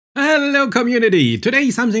Hello community!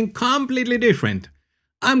 Today something completely different.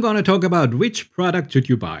 I'm gonna talk about which product should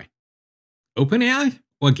you buy. OpenAI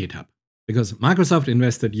or GitHub? Because Microsoft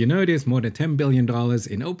invested, this, more than $10 billion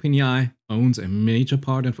in OpenAI, owns a major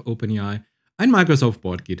part of OpenAI, and Microsoft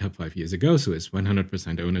bought GitHub 5 years ago, so it's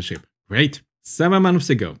 100% ownership. Great! 7 months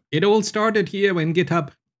ago. It all started here when GitHub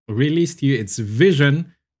released here its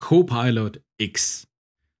vision, Copilot X.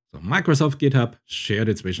 So Microsoft GitHub shared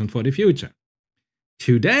its vision for the future.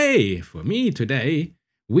 Today,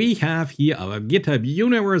 we have here our GitHub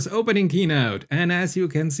Universe opening keynote. And as you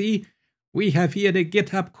can see, we have here the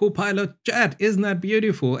GitHub Copilot Chat. Isn't that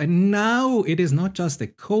beautiful? And now it is not just a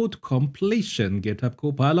code completion GitHub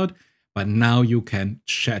Copilot, but now you can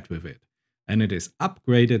chat with it. And it is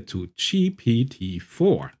upgraded to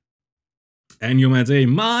GPT-4. And you might say,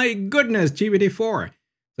 my goodness, GPT-4.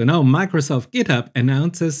 So now Microsoft GitHub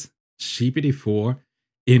announces GPT-4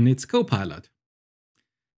 in its Copilot.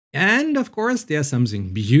 And of course, there's something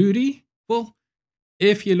beautiful.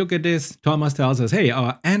 If you look at this, Thomas tells us, hey,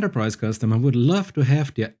 our enterprise customer would love to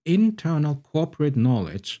have their internal corporate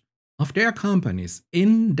knowledge of their companies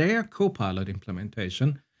in their Copilot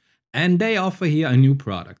implementation. And they offer here a new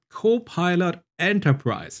product, Copilot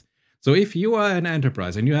Enterprise. So if you are an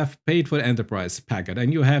enterprise and you have paid for the enterprise packet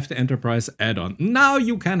and you have the enterprise add-on, now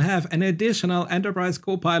you can have an additional enterprise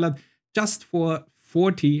Copilot just for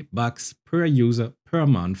 $40 per user per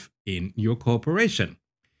month in your corporation.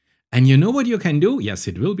 And you know what you can do? Yes,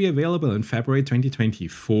 it will be available in February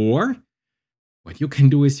 2024. What you can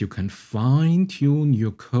do is you can fine-tune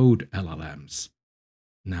your code LLMs.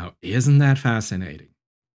 Now, isn't that fascinating?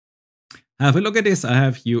 Have a look at this. I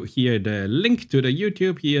have you here the link to the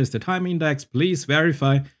YouTube. Here's the time index. Please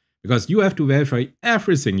verify, because you have to verify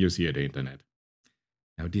everything you see at the internet.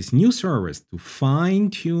 Now, this new service to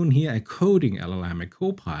fine-tune here a coding LLM, a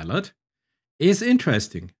Copilot, is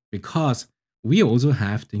interesting because we also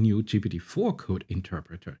have the new GPT-4 Code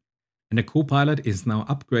Interpreter. And the Copilot is now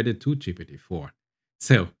upgraded to GPT-4.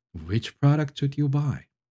 So, which product should you buy?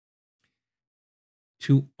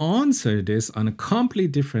 To answer this on a completely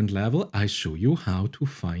different level, I show you how to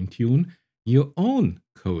fine-tune your own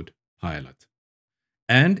Copilot.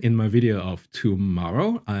 And in my video of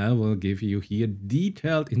tomorrow, I will give you here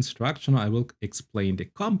detailed instruction. I will explain the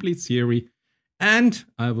complete theory and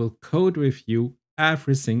I will code with you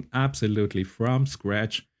everything absolutely from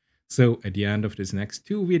scratch. So at the end of these next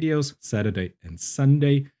 2 videos, Saturday and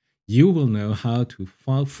Sunday, you will know how to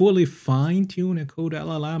fully fine-tune a code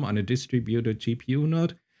LLM on a distributed GPU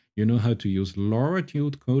node. You know how to use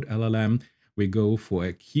LoRa-tuned code LLM. We go for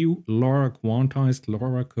a Q-LoRa quantized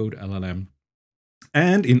LoRa code LLM.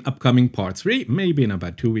 And in upcoming part 3, maybe in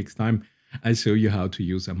about 2 weeks' time, I show you how to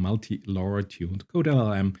use a multi-LoRa tuned code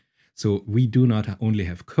LLM. So we do not only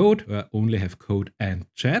have code, we only have code and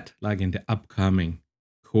chat, like in the upcoming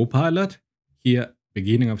Copilot here,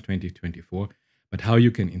 beginning of 2024, but how you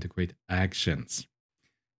can integrate actions.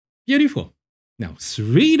 Beautiful. Now,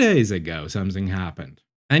 3 days ago, something happened.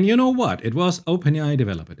 And you know what? It was OpenAI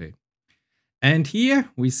Developer Day. And here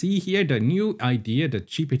we see here the new idea that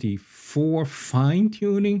GPT-4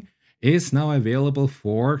 fine-tuning is now available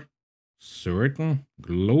for certain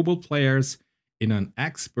global players in an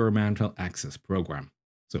experimental access program.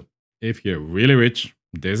 So if you're really rich,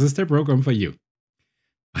 this is the program for you.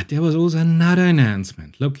 But there was also another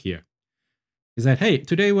announcement. Look here. He said, hey,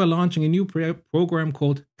 today we're launching a new program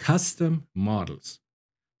called Custom Models.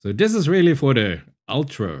 So this is really for the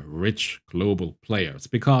ultra-rich global players,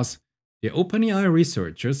 because the OpenAI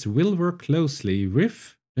researchers will work closely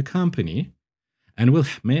with the company and will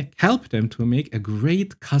help them to make a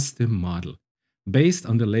great custom model based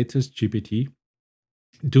on the latest GPT,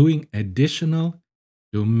 doing additional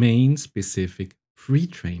domain-specific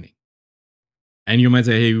pre-training. And you might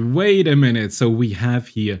say, hey, wait a minute. So we have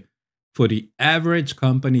here for the average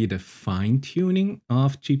company the fine-tuning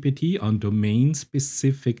of GPT on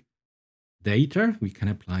domain-specific data. We can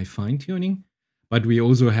apply fine-tuning. But we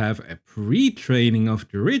also have a pre-training of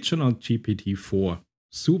the original GPT-4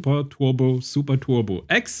 Super Turbo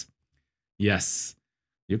X. Yes,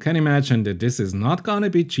 you can imagine that this is not going to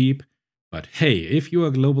be cheap, but hey, if you're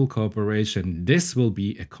a global corporation, this will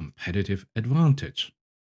be a competitive advantage.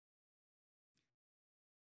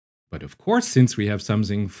 But of course, since we have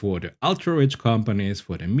something for the ultra-rich companies,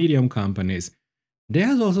 for the medium companies,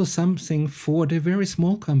 there's also something for the very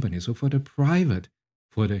small companies, or for the private,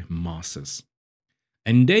 for the masses.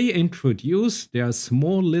 And they introduce their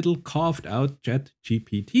small little carved out chat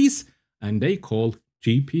GPTs, and they call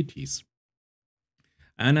GPTs.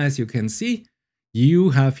 And as you can see, you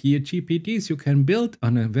have here GPTs you can build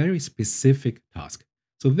on a very specific task.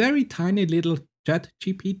 So very tiny little chat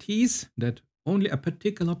GPTs that only a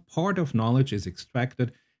particular part of knowledge is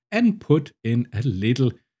extracted and put in a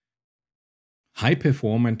little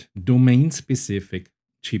high-performant, domain-specific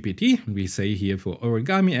GPT. We say here for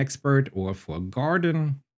origami expert or for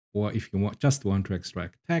garden, or if you just want to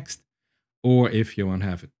extract text, or if you want to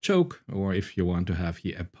have a joke, or if you want to have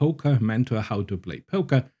here a poker mentor, how to play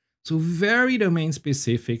poker. So very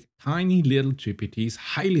domain-specific, tiny little GPTs,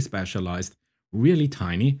 highly specialized, really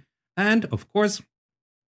tiny. And of course,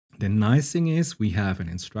 the nice thing is we have an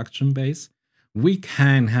instruction base. We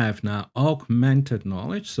can have now augmented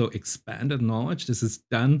knowledge, so expanded knowledge. This is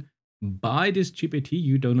done by this GPT.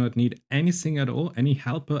 You do not need anything at all, any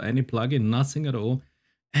helper, any plugin, nothing at all.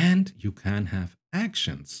 And you can have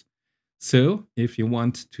actions. So if you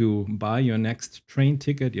want to buy your next train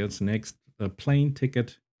ticket, your next plane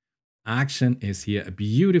ticket, action is here a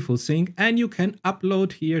beautiful thing. And you can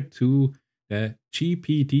upload here to the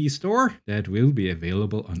GPT store that will be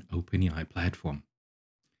available on OpenAI platform.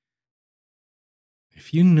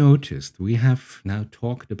 If you noticed, we have now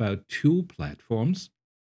talked about 2 platforms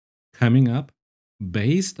coming up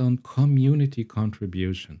based on community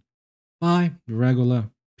contribution by regular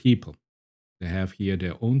people. They have here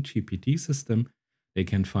their own GPT system they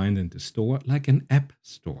can find in the store, like an app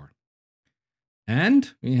store.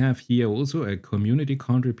 And we have here also a community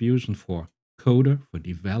contribution for coder, for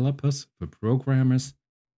developers, for programmers,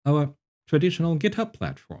 our traditional GitHub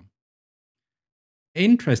platform.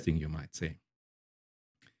 Interesting, you might say.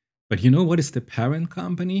 But you know what is the parent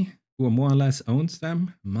company who more or less owns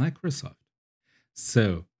them? Microsoft.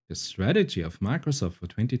 So the strategy of Microsoft for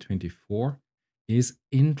 2024 is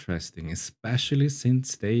interesting, especially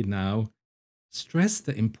since they now stress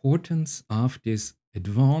the importance of this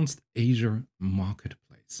advanced Azure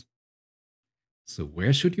marketplace. So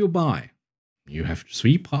where should you buy? You have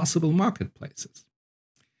 3 possible marketplaces.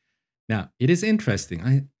 Now, it is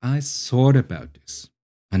interesting. I thought about this.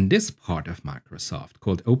 On this part of Microsoft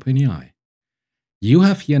called OpenAI, you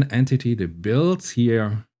have here an entity that builds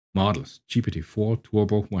here models, GPT-4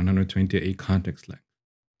 Turbo 128 context length,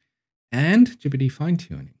 and GPT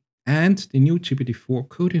fine-tuning, and the new GPT-4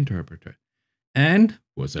 Code Interpreter, and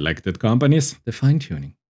for selected companies, the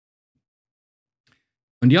fine-tuning.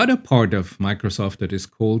 On the other part of Microsoft that is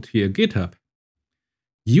called here GitHub,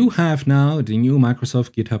 you have now the new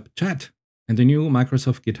Microsoft GitHub Chat and the new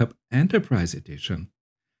Microsoft GitHub Enterprise Edition,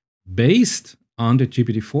 based on the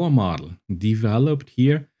GPT-4 model developed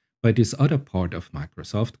here by this other part of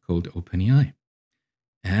Microsoft called OpenAI.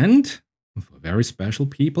 And for very special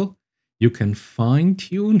people, you can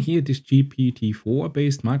fine-tune here this GPT-4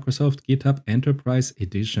 based Microsoft GitHub Enterprise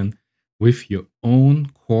Edition with your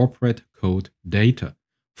own corporate code data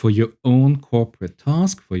for your own corporate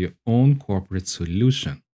task, for your own corporate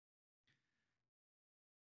solution.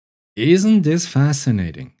 Isn't this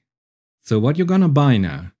fascinating? So what you're going to buy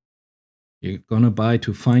now? You're going to buy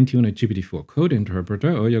to fine-tune a GPT-4 Code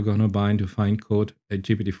Interpreter, or you're going to buy to fine-code a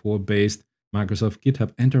GPT-4 based Microsoft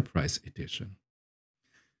GitHub Enterprise Edition.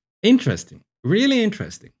 Interesting, really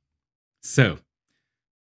interesting. So,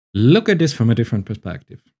 look at this from a different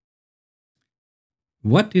perspective.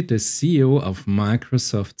 What did the CEO of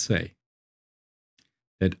Microsoft say?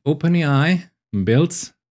 That OpenAI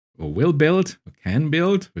builds, or will build, or can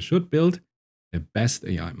build, or should build the best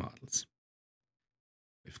AI models.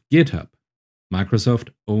 With GitHub, Microsoft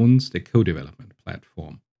owns the co-development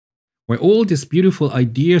platform, where all these beautiful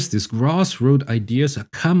ideas, these grassroots ideas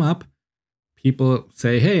come up. People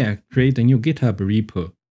say, hey, I create a new GitHub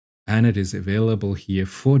repo, and it is available here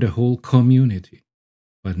for the whole community,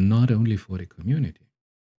 but not only for the community.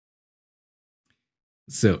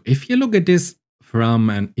 So if you look at this from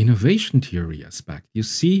an innovation theory aspect, you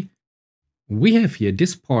see we have here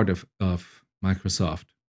this part of Microsoft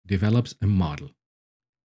develops a model.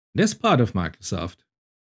 This part of Microsoft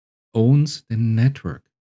owns the network.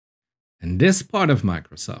 And this part of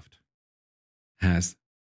Microsoft has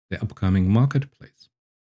the upcoming marketplace.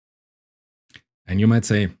 And you might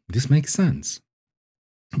say, this makes sense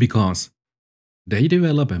because they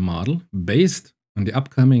develop a model based on the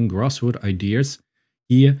upcoming grassroots ideas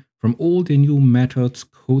here from all the new methods,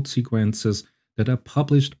 code sequences that are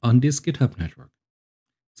published on this GitHub network.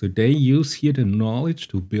 So they use here the knowledge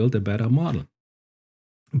to build a better model.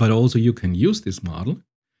 But also you can use this model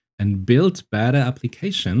and build better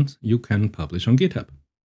applications you can publish on GitHub.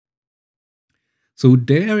 So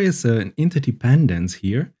there is an interdependence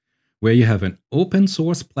here where you have an open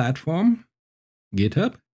source platform,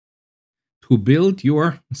 GitHub, to build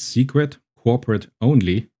your secret corporate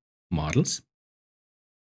only models.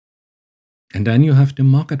 And then you have the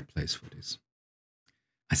marketplace for this.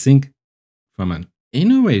 I think from an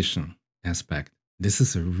innovation aspect, this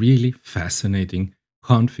is a really fascinating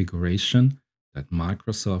configuration that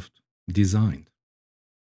Microsoft designed.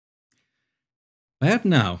 But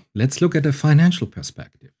now, let's look at a financial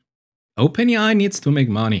perspective. OpenAI needs to make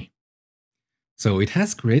money. So it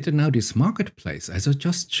has created now this marketplace, as I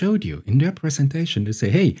just showed you in their presentation. They say,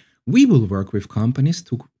 hey, we will work with companies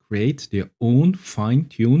to create their own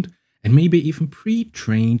fine-tuned and maybe even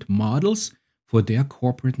pre-trained models for their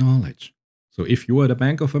corporate knowledge. So if you are the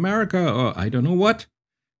Bank of America or I don't know what,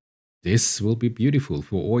 this will be beautiful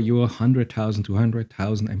for all your 100,000 to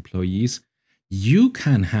 200,000 employees. You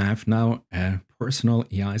can have now a personal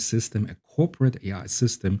AI system, a corporate AI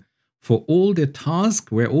system for all the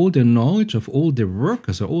tasks where all the knowledge of all the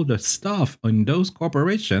workers or all the staff in those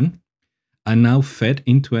corporations are now fed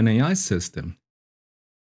into an AI system.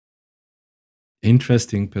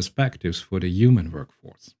 Interesting perspectives for the human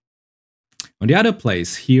workforce. On the other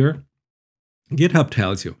place here, GitHub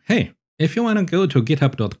tells you, hey, if you want to go to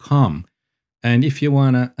github.com and if you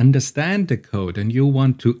want to understand the code and you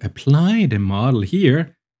want to apply the model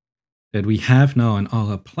here that we have now on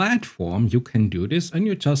our platform, you can do this and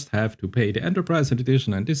you just have to pay the enterprise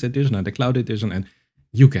edition and this edition and the cloud edition and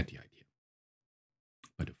you get the idea.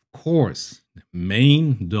 But of course, the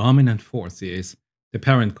main dominant force is the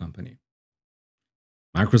parent company.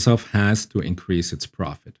 Microsoft has to increase its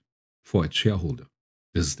profit for its shareholder.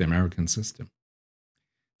 This is the American system.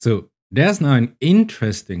 So there's now an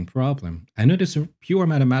interesting problem. I know this is a pure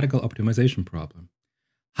mathematical optimization problem.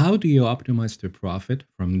 How do you optimize the profit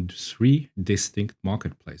from 3 distinct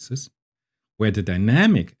marketplaces where the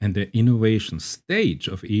dynamic and the innovation stage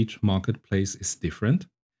of each marketplace is different?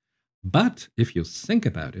 But if you think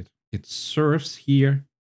about it, it serves here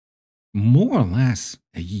more or less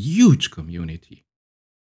a huge community.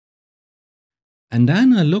 And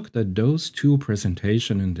then I looked at those 2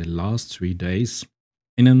 presentations in the last 3 days.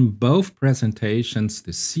 And in both presentations,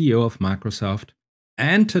 the CEO of Microsoft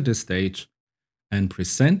entered the stage and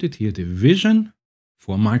presented here the vision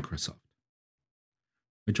for Microsoft,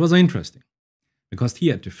 which was interesting because he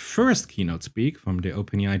had the first keynote speak from the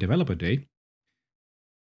OpenAI Developer Day.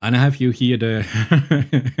 And I have you here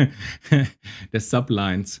the, the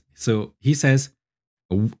sublines. So he says,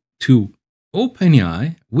 to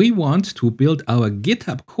OpenAI, we want to build our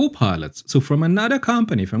GitHub Copilots. So from another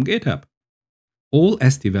company, from GitHub, all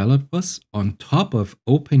as developers on top of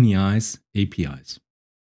OpenAI's APIs.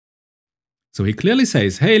 So he clearly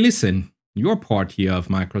says, hey, listen, your part here of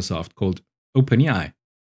Microsoft called OpenAI.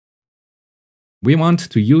 We want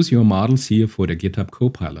to use your models here for the GitHub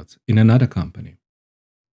Copilot in another company.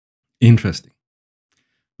 Interesting.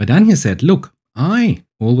 But then he said, look, I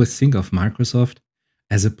always think of Microsoft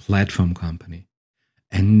as a platform company.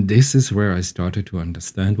 And this is where I started to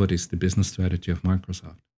understand what is the business strategy of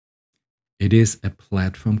Microsoft. It is a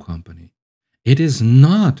platform company. It is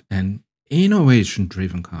not an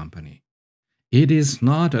innovation-driven company. It is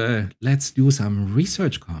not a let's do some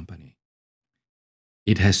research company.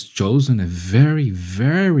 It has chosen a very,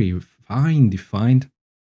 very fine defined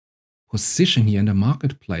position here in the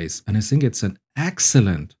marketplace. And I think it's an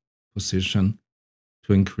excellent position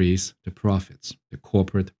to increase the profits, the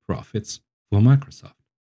corporate profits for Microsoft.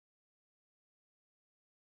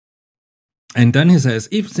 And then he says,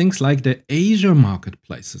 if things like the Azure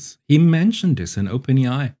marketplaces, he mentioned this in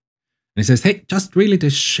OpenAI. And he says, hey, just really the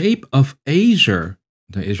shape of Azure,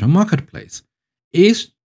 the Azure marketplace,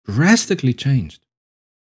 is drastically changed.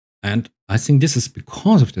 And I think this is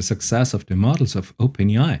because of the success of the models of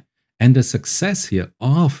OpenAI and the success here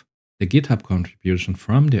of the GitHub contribution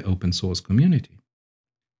from the open source community.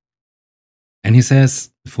 And he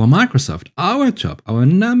says, for Microsoft, our job, our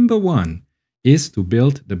number one, is to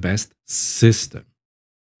build the best system.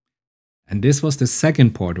 And this was the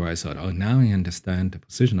second part where I thought, oh, now I understand the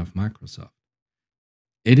position of Microsoft.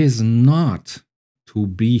 It is not to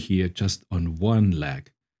be here just on one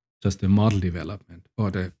leg, just the model development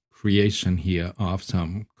or the creation here of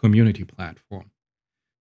some community platform.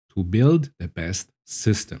 To build the best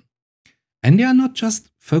system. And they are not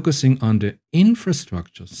just focusing on the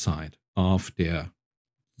infrastructure side of their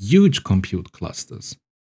huge compute clusters,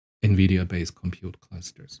 NVIDIA-based compute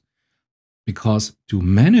clusters. Because to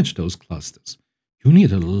manage those clusters, you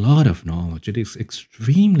need a lot of knowledge. It is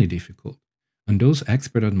extremely difficult. And those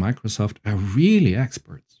experts at Microsoft are really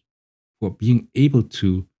experts for being able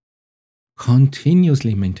to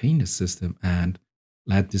continuously maintain the system and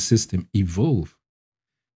let the system evolve.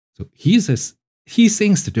 So he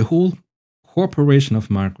thinks that the whole corporation of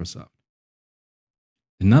Microsoft,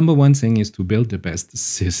 the number one thing is to build the best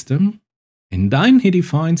system, and then he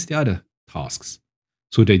defines the other tasks.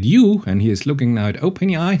 So that you, and he is looking now at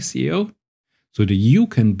OpenAI CEO, so that you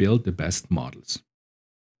can build the best models.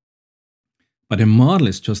 But a model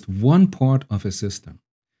is just one part of a system.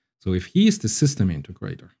 So if he is the system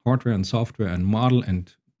integrator, hardware and software and model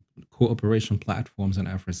and cooperation platforms and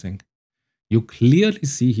everything, you clearly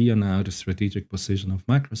see here now the strategic position of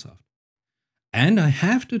Microsoft. And I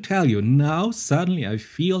have to tell you, now suddenly I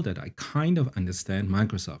feel that I kind of understand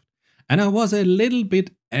Microsoft. And I was a little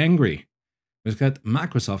bit angry because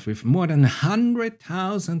Microsoft with more than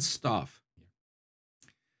 100,000 staff.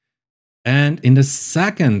 And in the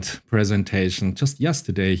second presentation, just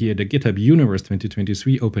yesterday here, the GitHub Universe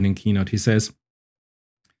 2023 opening keynote, he says,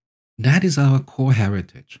 that is our core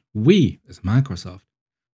heritage. We, as Microsoft,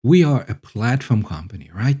 we are a platform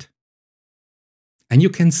company, right? And you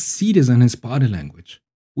can see this in his body language.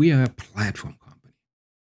 We are a platform company.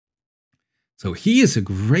 So he is a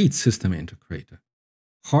great system integrator.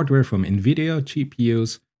 Hardware from NVIDIA,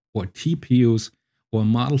 GPUs, or TPUs, or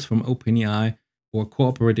models from OpenAI, or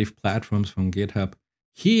cooperative platforms from GitHub.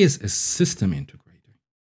 He is a system integrator.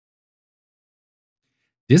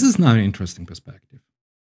 This is now an interesting perspective.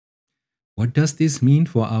 What does this mean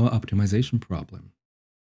for our optimization problem?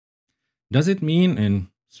 Does it mean in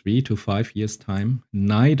 3 to 5 years' time,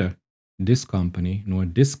 neither this company nor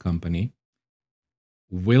this company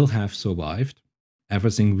will have survived?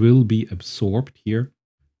 Everything will be absorbed here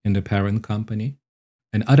in the parent company,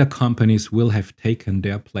 and other companies will have taken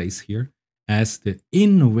their place here as the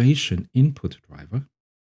innovation input driver?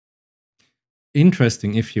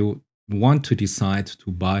 Interesting if you want to decide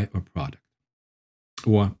to buy a product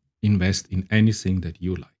or invest in anything that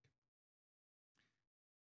you like.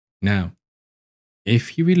 Now,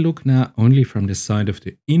 if you will look now only from the side of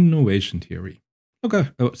the innovation theory,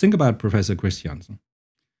 think about Professor Christiansen.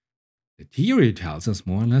 The theory tells us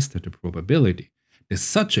more or less that the probability that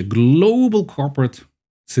such a global corporate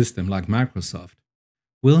system like Microsoft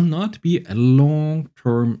will not be a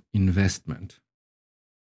long-term investment.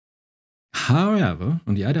 However,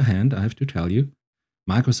 on the other hand, I have to tell you,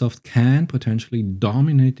 Microsoft can potentially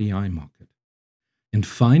dominate the AI market and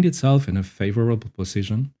find itself in a favorable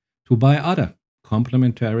position to buy other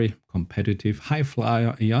complementary, competitive,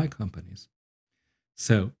 high-flyer AI companies.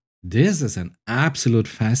 So this is an absolute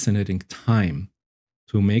fascinating time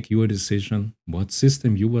to make your decision what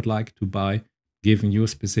system you would like to buy, given your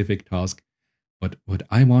specific task. But what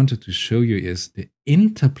I wanted to show you is the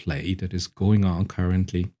interplay that is going on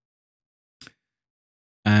currently.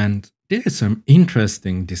 And there are some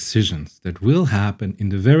interesting decisions that will happen in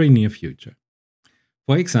the very near future.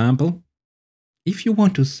 For example, if you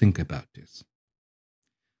want to think about this,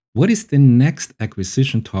 what is the next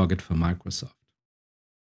acquisition target for Microsoft?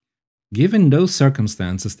 Given those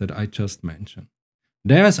circumstances that I just mentioned,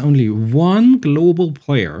 there's only one global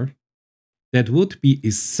player that would be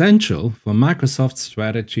essential for Microsoft's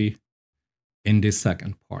strategy in this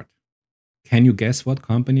second part. Can you guess what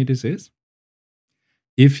company this is?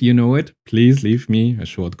 If you know it, please leave me a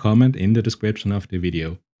short comment in the description of the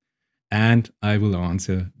video, and I will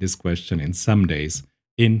answer this question in some days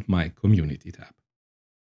in my community tab.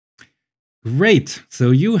 Great, so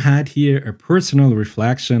you had here a personal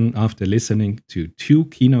reflection after listening to 2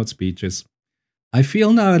 keynote speeches. I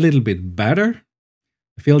feel now a little bit better.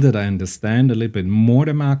 I feel that I understand a little bit more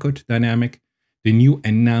the market dynamic, the new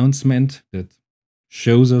announcement that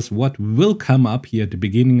shows us what will come up here at the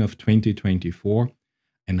beginning of 2024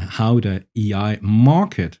 and how the AI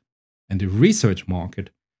market and the research market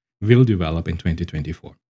will develop in 2024.